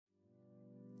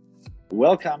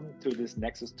Welcome to this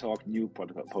Nexus Talk new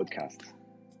podcast.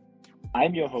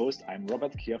 I'm your host, I'm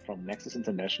Robert Kirr from Nexus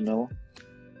International.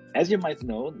 As you might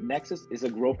know, Nexus is a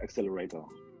growth accelerator.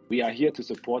 We are here to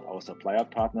support our supplier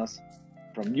partners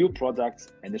from new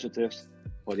products initiatives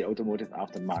for the automotive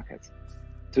aftermarket.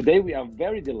 Today, we are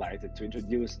very delighted to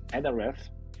introduce NRF,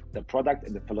 the product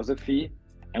and the philosophy,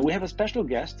 and we have a special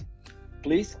guest.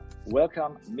 Please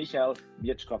welcome Michal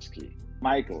Mieczkowski.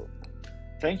 Michael,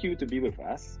 thank you to be with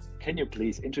us. Can you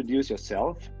please introduce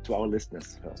yourself to our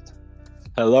listeners first?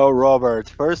 Hello, Robert.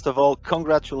 First of all,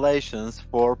 congratulations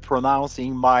for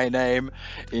pronouncing my name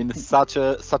in such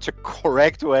a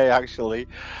correct way. Actually,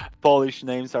 Polish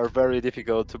names are very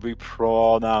difficult to be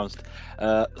pronounced.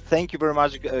 Thank you very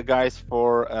much, guys,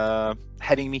 for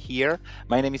having me here.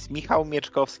 My name is Michal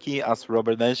Mieczkowski, as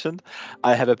Robert mentioned.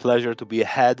 I have a pleasure to be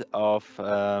head of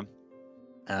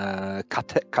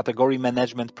category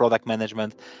management, product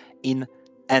management in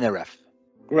NRF.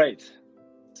 Great.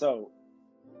 So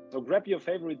grab your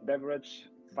favorite beverage,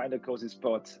 find a cozy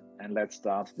spot, and let's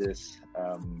start this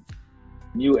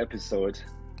new episode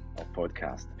of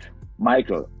podcast.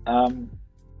 Michael,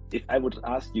 if I would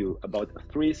ask you about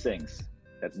 3 things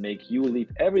that make you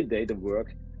leave every day to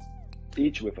work,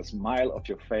 each with a smile of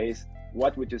your face,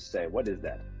 what would you say? What is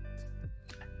that?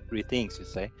 3 things, you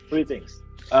say? 3 things.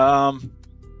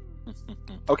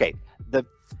 Okay.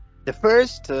 The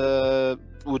first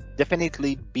would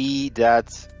definitely be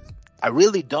that I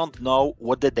really don't know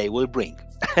what the day will bring.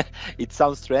 It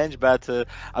sounds strange, but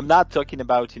I'm not talking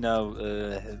about,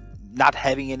 not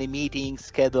having any meetings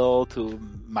scheduled.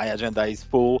 My agenda is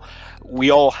full.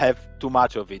 We all have too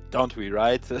much of it, don't we,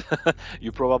 right?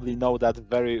 You probably know that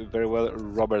very, very well,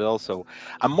 Robert, also.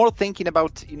 I'm more thinking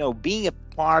about, being a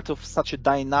part of such a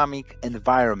dynamic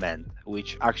environment,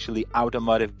 which actually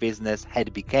automotive business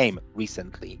had become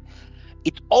recently.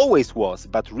 It always was,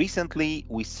 but recently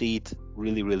we see it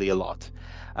really, really a lot.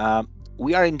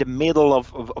 We are in the middle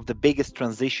of the biggest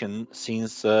transition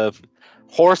since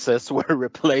horses were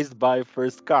replaced by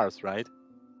first cars, right?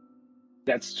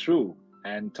 That's true.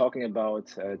 And talking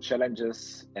about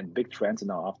challenges and big trends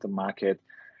in our aftermarket,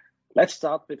 let's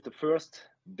start with the first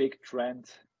big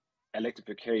trend,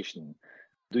 electrification.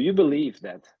 Do you believe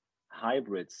that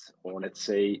hybrids, or let's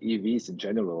say EVs in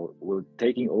general, will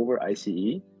taking over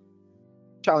ICE?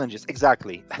 Challenges,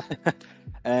 exactly.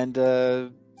 And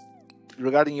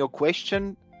regarding your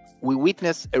question, we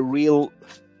witness a real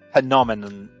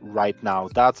phenomenon right now.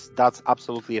 That's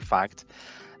absolutely a fact.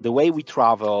 The way we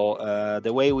travel,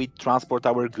 the way we transport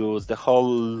our goods, the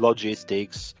whole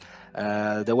logistics,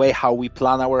 the way how we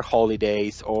plan our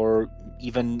holidays or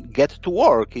even get to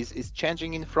work is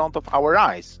changing in front of our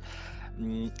eyes.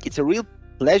 It's a real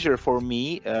pleasure for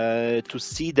me to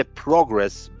see the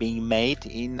progress being made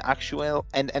in actual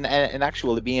and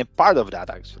actually being a part of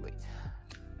that, actually.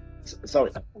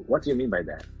 Sorry, what do you mean by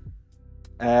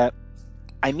that?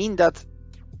 I mean that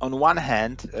on one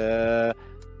hand,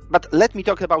 but let me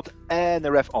talk about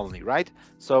NRF only, right?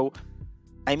 So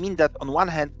I mean that on one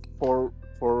hand, for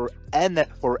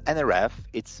NRF,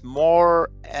 it's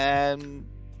more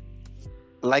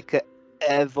like a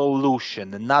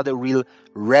evolution, not a real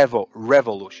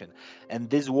revolution. And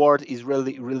this word is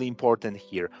really, really important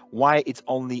here. Why it's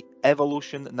only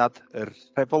evolution, not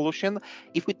revolution?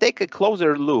 If we take a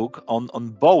closer look on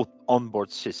both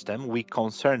onboard system we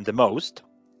concern the most,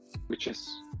 which is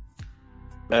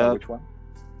which one?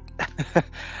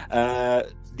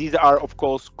 These are, of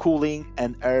course, cooling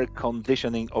and air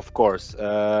conditioning, of course.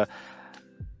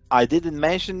 I didn't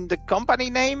mention the company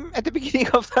name at the beginning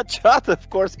of the chat. Of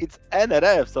course, it's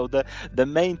NRF. So the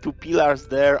main 2 pillars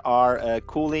there are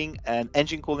cooling and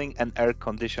engine cooling and air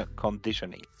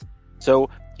conditioning. So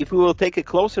if we will take a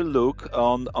closer look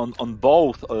on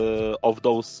both of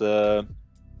those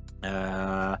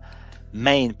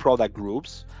main product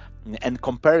groups and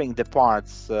comparing the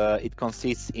parts, it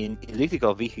consists in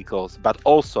electrical vehicles, but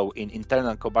also in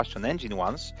internal combustion engine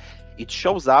ones. It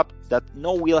shows up that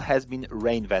no wheel has been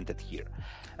reinvented here.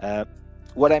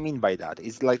 What I mean by that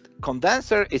is like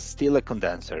condenser is still a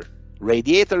condenser,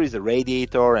 radiator is a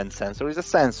radiator, and sensor is a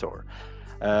sensor.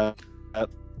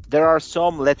 There are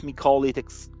some, let me call it,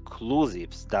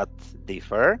 exclusives that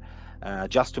differ.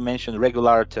 Just to mention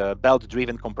regular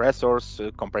belt-driven compressors,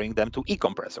 comparing them to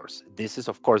e-compressors. This is,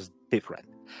 of course, different,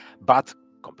 but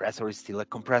compressor is still a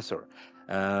compressor.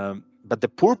 But the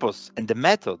purpose and the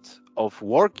method of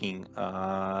working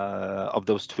of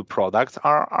those 2 products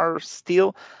are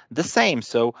still the same.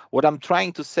 So what I'm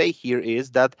trying to say here is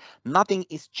that nothing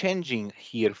is changing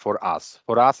here for us.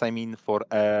 For us, I mean for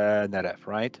NRF,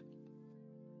 right?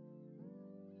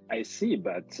 I see,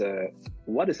 but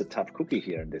what is a tough cookie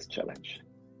here in this challenge?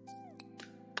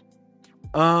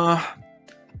 I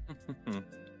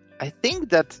think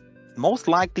that most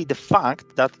likely the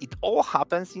fact that it all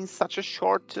happens in such a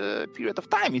short period of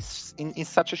time, is in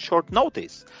such a short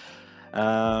notice.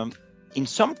 In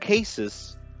some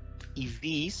cases,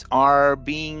 EVs are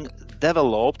being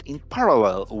developed in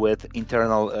parallel with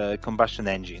internal combustion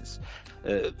engines,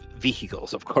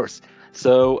 vehicles, of course.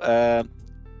 So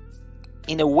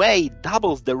in a way,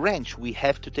 doubles the range we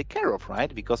have to take care of,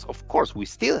 right? Because of course we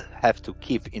still have to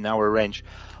keep in our range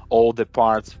all the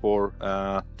parts for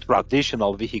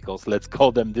traditional vehicles, let's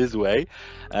call them this way,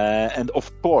 and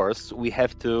of course we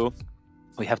have to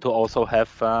also have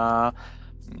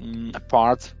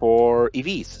parts for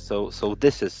EVs. So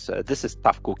this is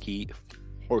tough cookie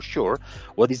for sure.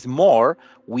 What is more,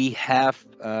 we have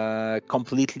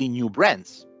completely new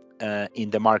brands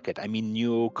in the market. I mean,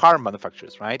 new car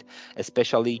manufacturers, right?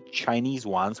 Especially Chinese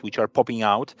ones, which are popping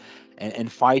out and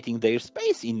fighting their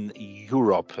space in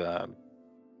Europe.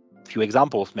 Few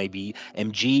examples, maybe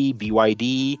MG,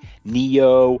 BYD,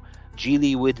 NIO,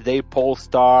 Geely with their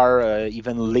Polestar,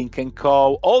 even Lynk &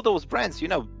 Co. All those brands,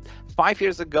 5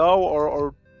 years ago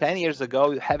or 10 years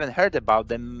ago, you haven't heard about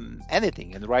them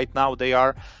anything, and right now they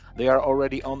are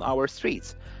already on our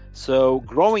streets. So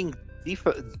growing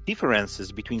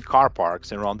differences between car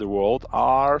parks around the world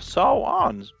are so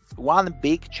on one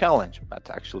big challenge. But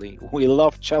actually, we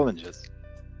love challenges.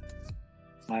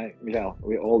 Michal,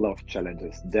 we all love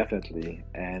challenges, definitely,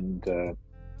 and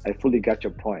I fully got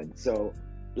your point. So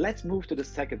let's move to the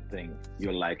second thing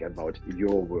you like about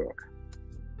your work.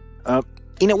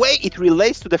 In a way, it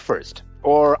relates to the first,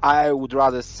 or I would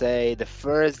rather say the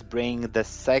first bring the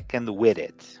second with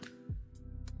it.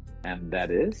 And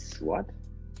that is what?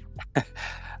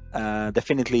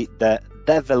 Definitely the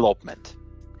development.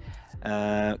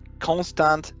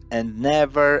 Constant and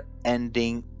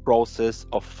never-ending process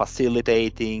of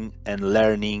facilitating and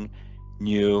learning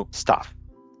new stuff.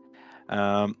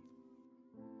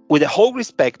 With the whole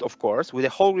respect, of course,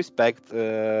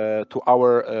 to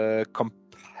our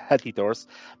competitors,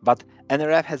 but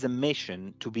NRF has a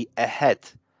mission to be ahead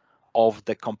of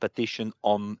the competition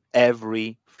on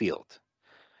every field.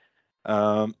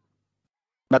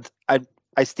 But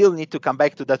I still need to come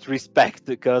back to that respect,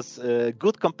 because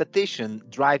good competition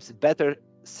drives better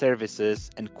services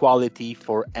and quality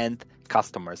for end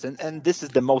customers. And this is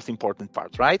the most important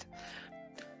part, right?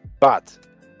 But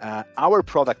our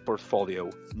product portfolio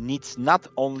needs not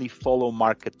only follow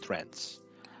market trends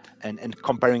and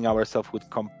comparing ourselves with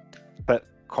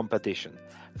competition.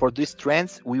 For these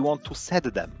trends, we want to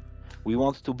set them. We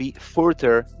want to be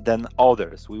further than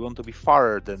others. We want to be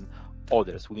farther than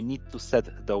others. We need to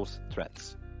set those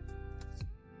trends.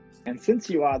 And since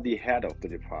you are the head of the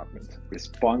department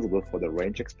responsible for the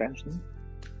range expansion,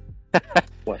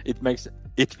 what? It makes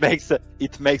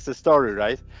a story,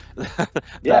 right?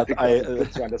 Yeah, because it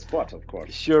puts you on the spot, of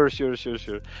course. Sure.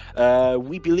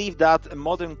 We believe that a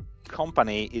modern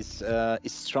company is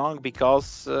strong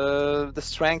because the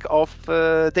strength of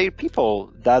their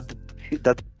people that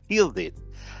build it.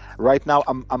 Right now,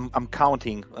 I'm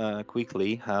counting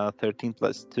quickly. 13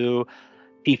 plus 2,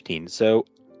 15. So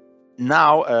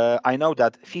now I know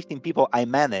that 15 people I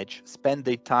manage spend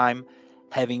their time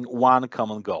having one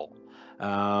common goal: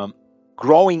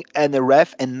 growing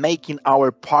NRF and making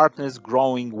our partners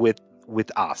growing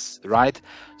with us. Right.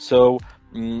 So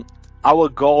our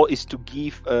goal is to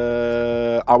give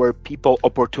our people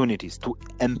opportunities, to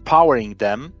empowering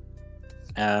them,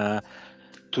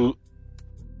 to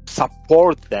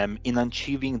support them in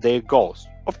achieving their goals.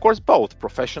 Of course, both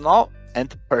professional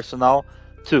and personal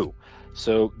too.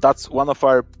 So that's one of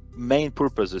our main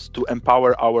purposes, to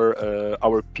empower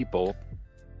our people.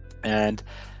 And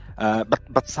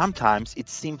but sometimes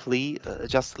it's simply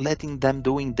just letting them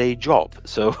doing their job.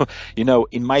 So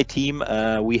in my team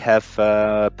we have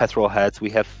petrol heads, we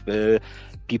have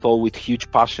people with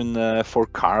huge passion for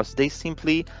cars. They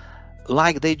simply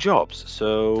like their jobs.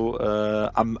 So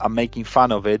I'm making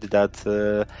fun of it that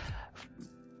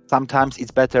sometimes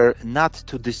it's better not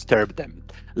to disturb them.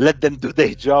 Let them do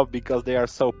their job, because they are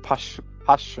so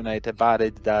passionate about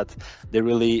it that they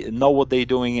really know what they're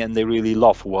doing and they really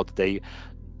love what they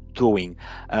doing.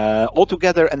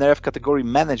 Altogether, NRF category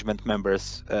management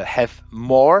members have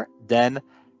more than,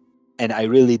 and I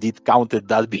really did counted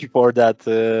that before that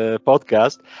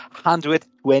podcast,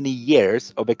 120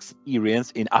 years of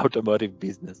experience in automotive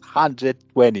business.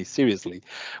 120, seriously.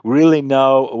 We really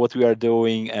know what we are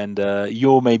doing, and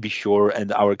you may be sure,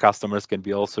 and our customers can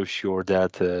be also sure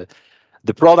that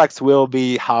the products will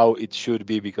be how it should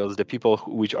be, because the people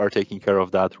which are taking care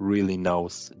of that really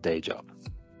knows their job.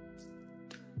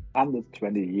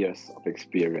 120 years of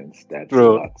experience. That's a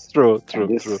True, lot. true.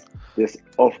 This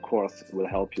of course will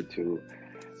help you to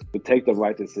take the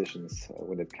right decisions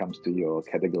when it comes to your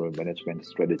category management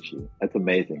strategy. That's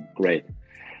amazing. Great.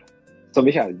 So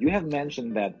Michal, you have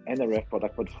mentioned that NRF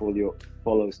product portfolio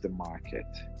follows the market,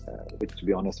 which to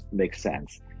be honest makes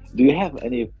sense. Do you have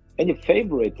any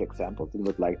favorite examples you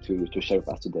would like to share with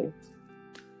us today?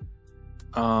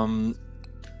 Can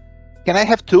I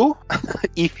have two?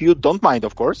 If you don't mind,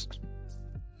 of course.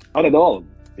 Not at all.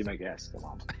 Be my guest. Come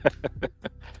on.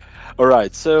 All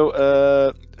right.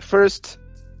 So first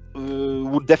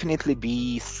would definitely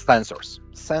be sensors.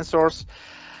 Sensors.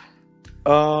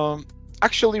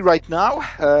 Actually, right now,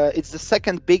 it's the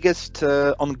second biggest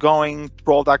ongoing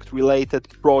product-related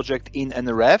project in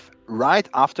NRF, right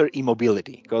after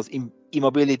e-mobility, because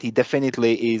e-mobility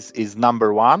definitely is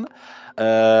number one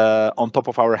on top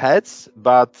of our heads,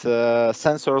 but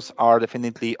sensors are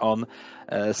definitely on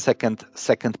second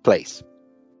place.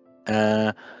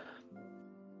 It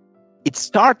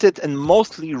started and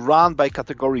mostly run by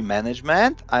category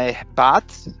management.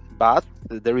 But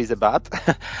there is a but.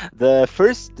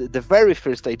 The very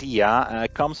first idea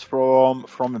comes from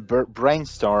a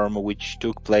brainstorm which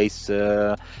took place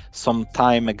some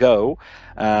time ago.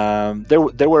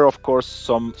 There were of course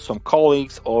some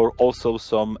colleagues or also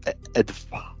some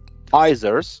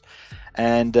advisors,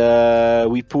 and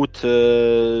we put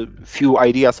a few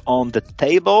ideas on the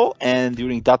table. And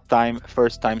during that time,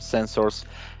 first time sensors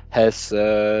has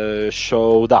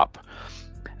showed up.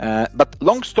 But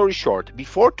long story short,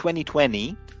 before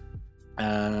 2020,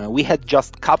 we had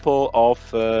just a couple of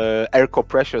air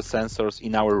pressure sensors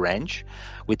in our range,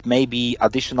 with maybe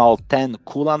additional 10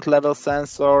 coolant level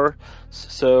sensor.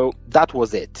 So that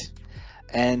was it.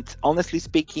 And honestly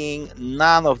speaking,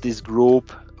 none of this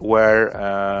group were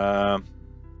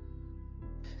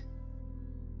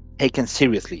taken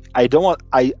seriously. I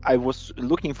was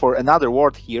looking for another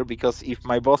word here, because if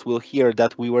my boss will hear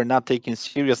that we were not taking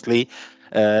seriously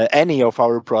any of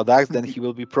our products, then he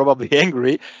will be probably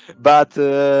angry. But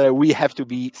we have to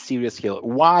be serious here.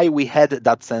 Why we had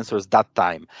that sensors that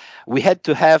time? We had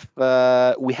to have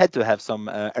some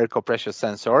air pressure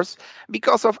sensors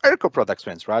because of air product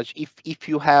trends, right? If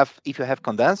you have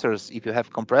condensers, if you have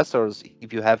compressors,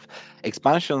 if you have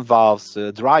expansion valves,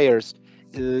 dryers,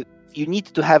 you need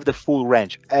to have the full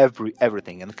range,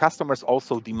 everything. And customers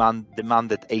also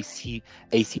demanded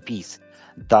ACPs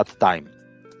that time.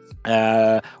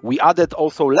 We added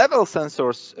also level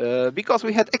sensors because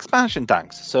we had expansion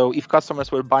tanks. So if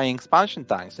customers were buying expansion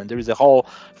tanks and there is a hole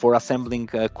for assembling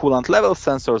coolant level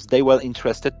sensors, they were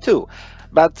interested too.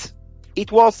 But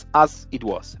it was as it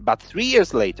was. But 3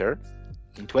 years later,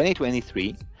 in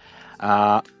 2023,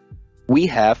 we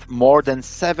have more than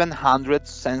 700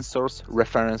 sensors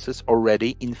references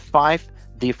already in 5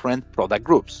 different product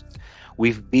groups.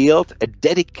 We've built a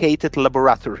dedicated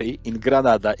laboratory in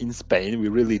Granada, in Spain. We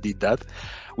really did that.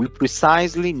 We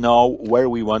precisely know where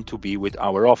we want to be with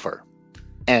our offer.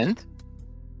 And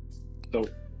so,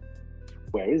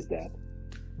 where is that?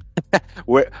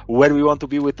 where we want to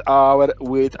be with our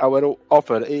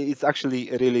offer? It's actually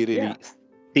really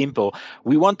simple.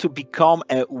 We want to become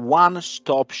a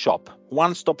one-stop shop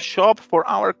for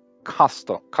our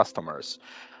customers.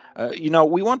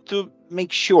 We want to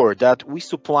make sure that we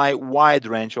supply wide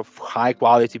range of high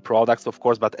quality products, of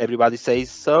course, but everybody says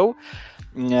so,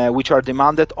 which are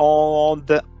demanded on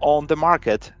the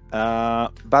market.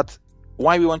 But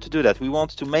why we want to do that? We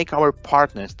want to make our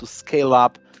partners to scale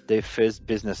up their first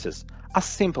businesses. As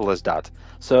simple as that.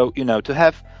 So, to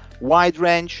have wide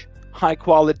range, high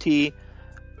quality,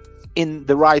 in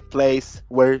the right place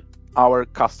where our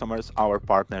customers, our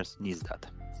partners need that.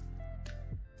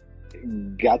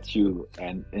 Got you.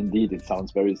 And indeed, it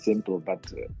sounds very simple, but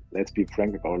let's be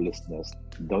frank with our listeners.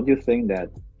 Don't you think that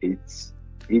it's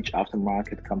each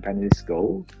aftermarket company's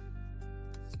goal?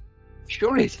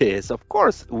 Sure it is. Of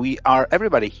course,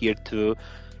 everybody here to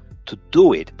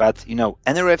do it. But,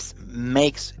 NRF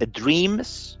makes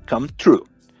dreams come true.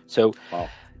 So wow.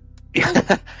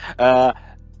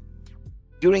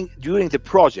 During the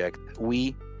project,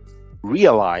 we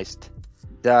realized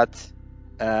that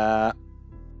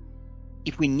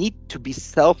if we need to be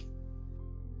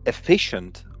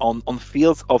self-efficient on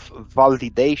fields of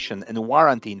validation and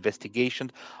warranty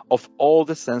investigation of all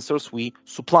the sensors we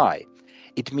supply,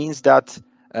 it means that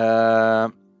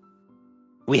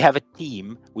we have a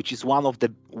team which is one of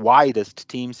the widest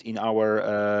teams in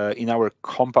our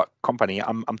company.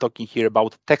 I'm talking here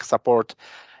about tech support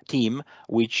team,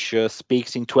 which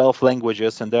speaks in 12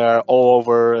 languages, and they are all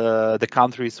over the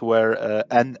countries where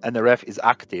NRF is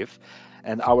active.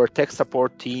 and our tech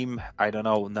support team, I don't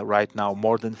know right now,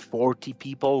 more than 40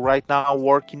 people right now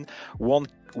working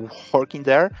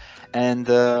there. And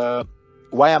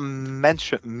why I'm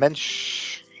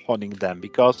mentioning them,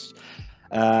 because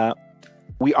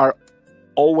we are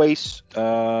always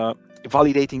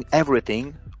validating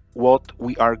everything what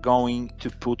we are going to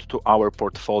put to our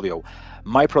portfolio.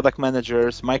 My product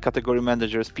managers, my category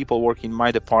managers, people working in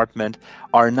my department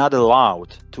are not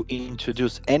allowed to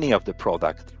introduce any of the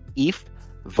product if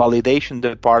validation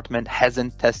department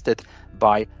hasn't tested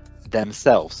by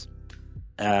themselves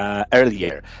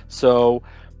earlier. So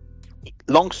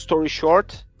long story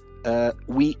short,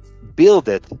 we built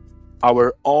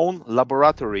our own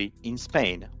laboratory in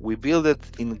Spain. We built it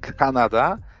in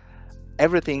Canada.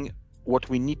 Everything what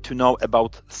we need to know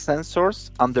about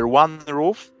sensors under one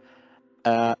roof,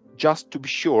 just to be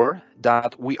sure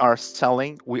that we are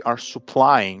selling, we are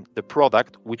supplying the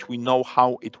product which we know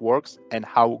how it works and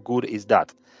how good is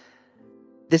that.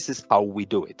 This is how we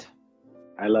do it.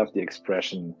 I love the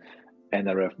expression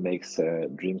NRF makes a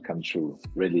dream come true,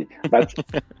 really. But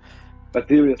but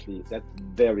seriously, that's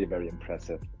very, very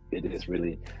impressive. It is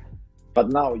really. But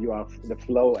now you are in the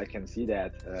flow. I can see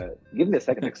that. Give me a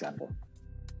second example.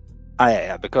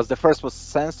 Yeah, because the first was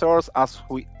sensors,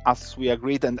 as we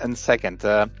agreed, and second,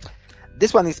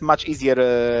 this one is much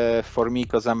easier for me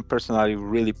because I'm personally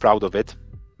really proud of it.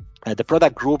 The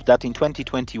product group that in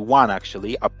 2021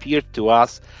 actually appeared to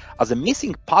us as a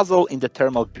missing puzzle in the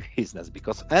thermal business,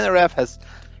 because NRF has,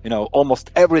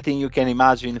 almost everything you can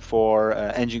imagine for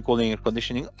engine cooling and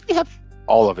conditioning. We have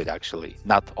all of it actually,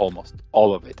 not almost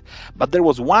all of it, but there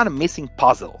was one missing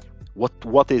puzzle.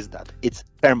 What is that? It's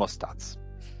thermostats.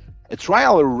 A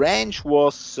trial range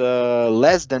was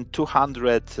less than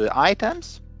 200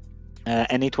 items,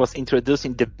 and it was introduced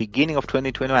in the beginning of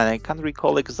 2021. I can't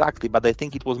recall exactly, but I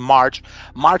think it was March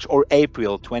or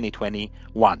April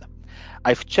 2021.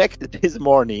 I've checked this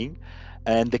morning,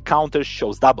 and the counter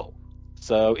shows double.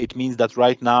 So it means that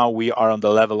right now we are on the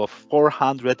level of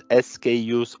 400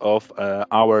 SKUs of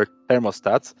our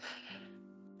thermostats.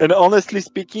 And honestly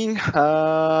speaking,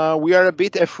 we are a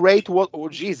bit afraid.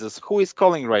 Jesus, who is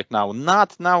calling right now?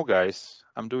 Not now, guys.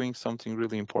 I'm doing something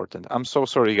really important. I'm so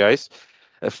sorry, guys,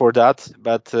 for that.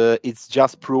 But it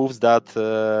just proves that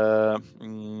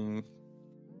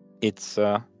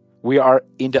we are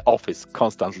in the office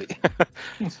constantly.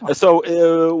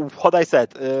 So what I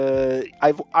said,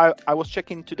 I was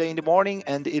checking today in the morning,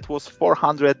 and it was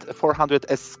 400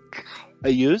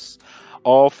 SKUs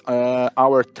of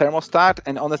our thermostat,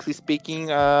 and honestly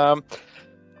speaking, I'm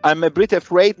a bit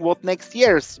afraid what next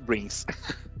year's brings.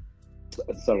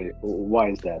 Sorry, why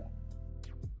is that?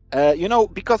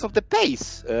 Because of the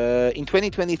pace. In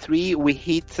 2023, we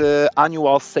hit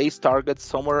annual sales targets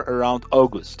somewhere around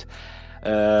August.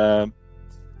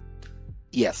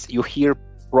 Yes, you hear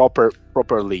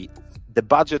properly. The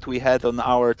budget we had on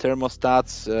our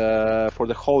thermostats for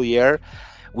the whole year,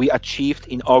 we achieved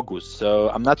in August. So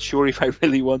I'm not sure if I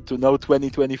really want to know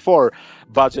 2024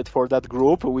 budget for that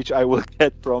group, which I will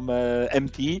get from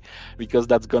MT, because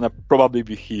that's going to probably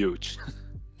be huge.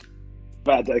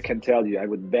 But I can tell you, I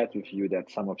would bet with you that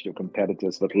some of your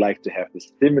competitors would like to have the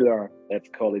similar, let's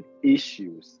call it,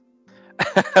 issues.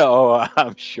 Oh,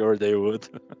 I'm sure they would.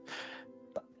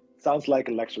 Sounds like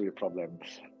a luxury problem.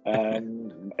 A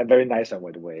very nice one,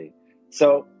 by the way.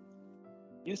 So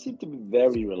you seem to be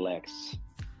very relaxed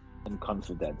and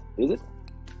confident, is it?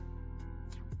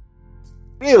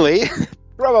 Really?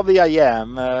 Probably I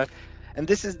am. And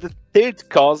this is the third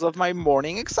cause of my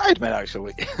morning excitement,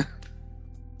 actually.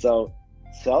 So,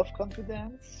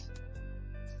 self-confidence?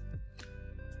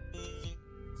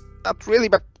 Not really,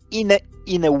 but in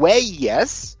a way,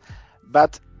 yes.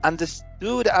 But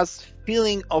understood as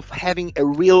feeling of having a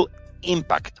real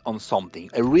impact on something,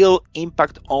 a real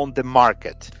impact on the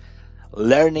market.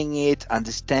 Learning it,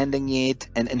 understanding it,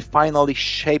 and finally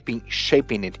shaping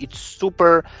it. It's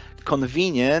super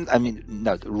convenient. I mean,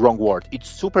 no, wrong word. It's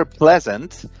super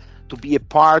pleasant to be a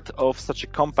part of such a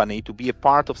company, to be a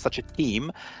part of such a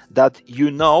team that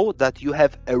you know that you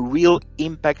have a real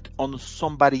impact on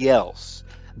somebody else,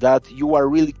 that you are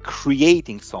really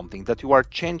creating something, that you are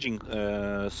changing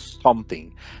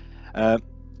something.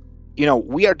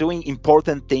 We are doing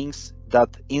important things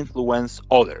that influence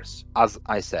others, as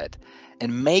I said,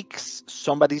 and makes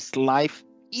somebody's life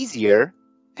easier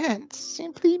and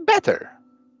simply better.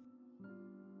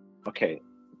 Okay,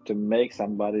 to make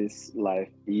somebody's life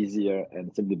easier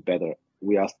and simply better,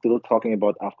 we are still talking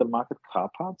about aftermarket car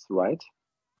parts, right?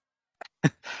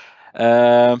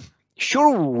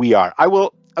 Sure, we are. I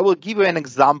will give you an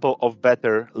example of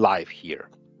better life here.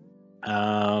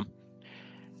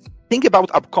 think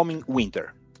about upcoming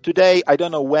winter. Today, I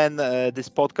don't know when this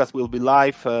podcast will be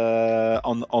live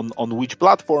on which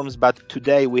platforms, but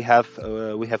today we have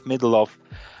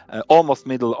almost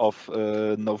middle of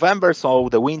November, so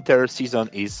the winter season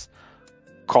is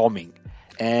coming.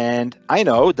 And I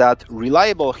know that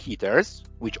reliable heaters,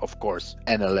 which of course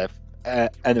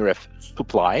NRF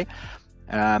supply,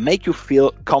 make you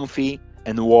feel comfy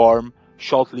and warm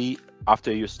shortly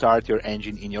after you start your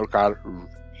engine in your car,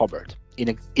 Robert.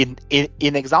 In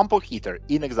example heater,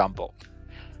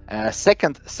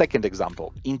 second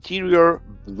example, interior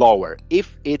blower.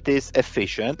 If it is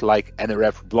efficient, like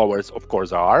NRF blowers of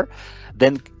course are,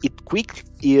 then it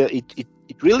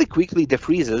really quickly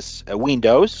defreezes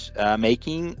windows,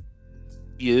 making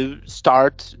you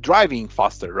start driving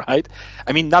faster, right?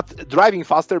 I mean, not driving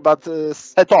faster, but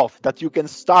set off, that you can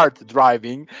start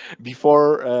driving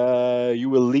before you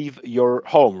will leave your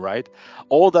home, right?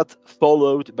 All that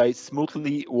followed by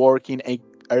smoothly working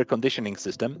air conditioning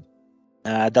system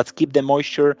that keep the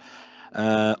moisture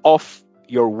off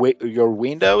your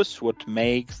windows, what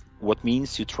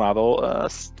means you travel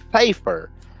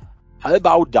safer. How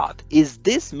about that? Is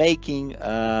this making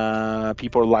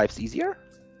people's lives easier?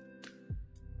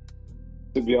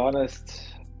 To be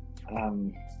honest,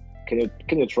 can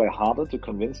you try harder to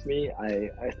convince me?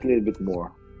 I feel a bit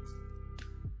more.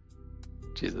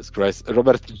 Jesus Christ,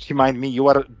 Robert, remind me, you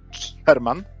are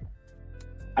German.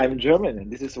 I'm German, and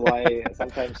this is why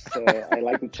sometimes I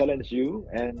like to challenge you.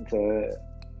 And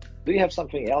do you have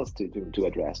something else to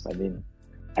address? I mean,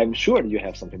 I'm sure you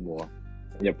have something more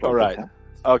in your project. All right. Huh?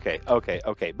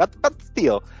 Okay. But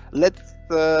still, let's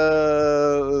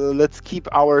keep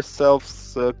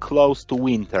ourselves close to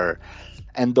winter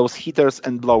and those heaters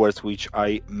and blowers which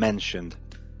I mentioned.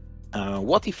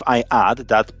 What if I add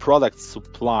that product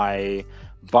supply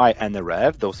by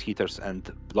NRF, those heaters and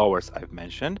blowers I've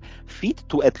mentioned, fit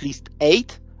to at least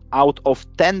 8 out of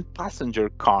 10 passenger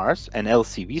cars and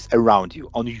LCVs around you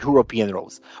on European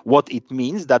roads? What it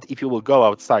means that if you will go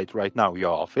outside right now,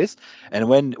 your office, and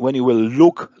when you will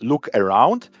look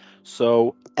around,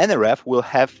 so NRF will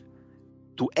have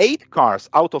to 8 cars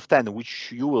out of 10,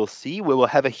 which you will see, we will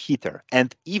have a heater,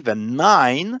 and even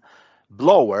 9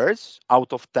 blowers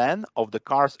out of 10 of the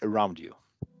cars around you.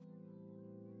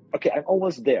 Okay, I'm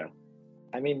almost there.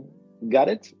 I mean, got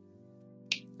it?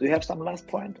 Do you have some last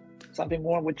point? Something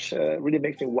more which really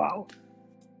makes me wow?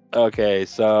 Okay,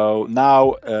 so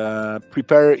now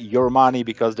prepare your money,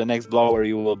 because the next blower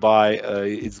you will buy,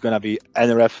 it's going to be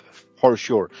NRF for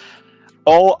sure.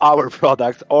 All our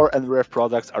products, all NRF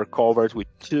products, are covered with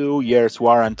 2 years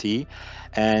warranty.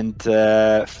 And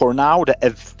for now, the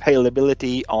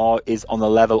availability is on a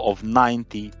level of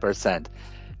 90%.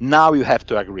 Now you have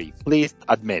to agree. Please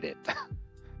admit it.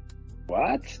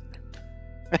 What?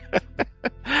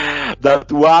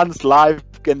 That one's life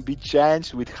can be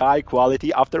changed with high quality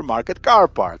aftermarket car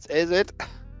parts, is it?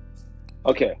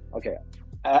 Okay.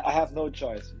 I have no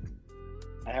choice.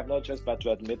 But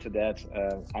to admit to that.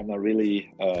 I'm not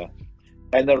really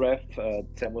NRF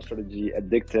thermal strategy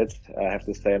addicted. I have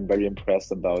to say I'm very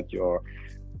impressed about your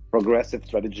progressive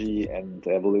strategy and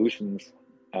evolutions.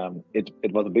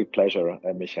 It was a big pleasure,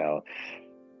 Michal.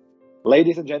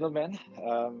 Ladies and gentlemen,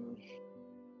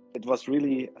 it was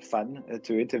really fun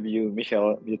to interview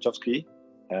Michal Mieczkowski,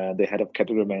 the head of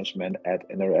category management at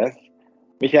NRF.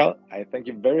 Michal, I thank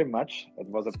you very much. It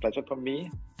was a pleasure for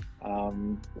me.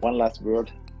 One last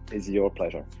word is your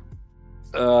pleasure.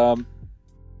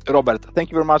 Robert,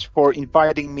 thank you very much for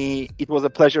inviting me. It was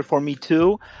a pleasure for me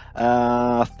too.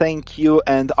 Thank you,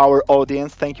 and our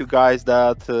audience. Thank you guys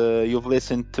that you've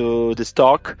listened to this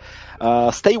talk.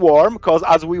 Stay warm, because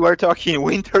as we were talking,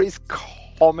 winter is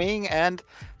coming. And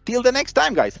till the next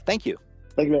time, guys. Thank you.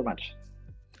 Thank you very much.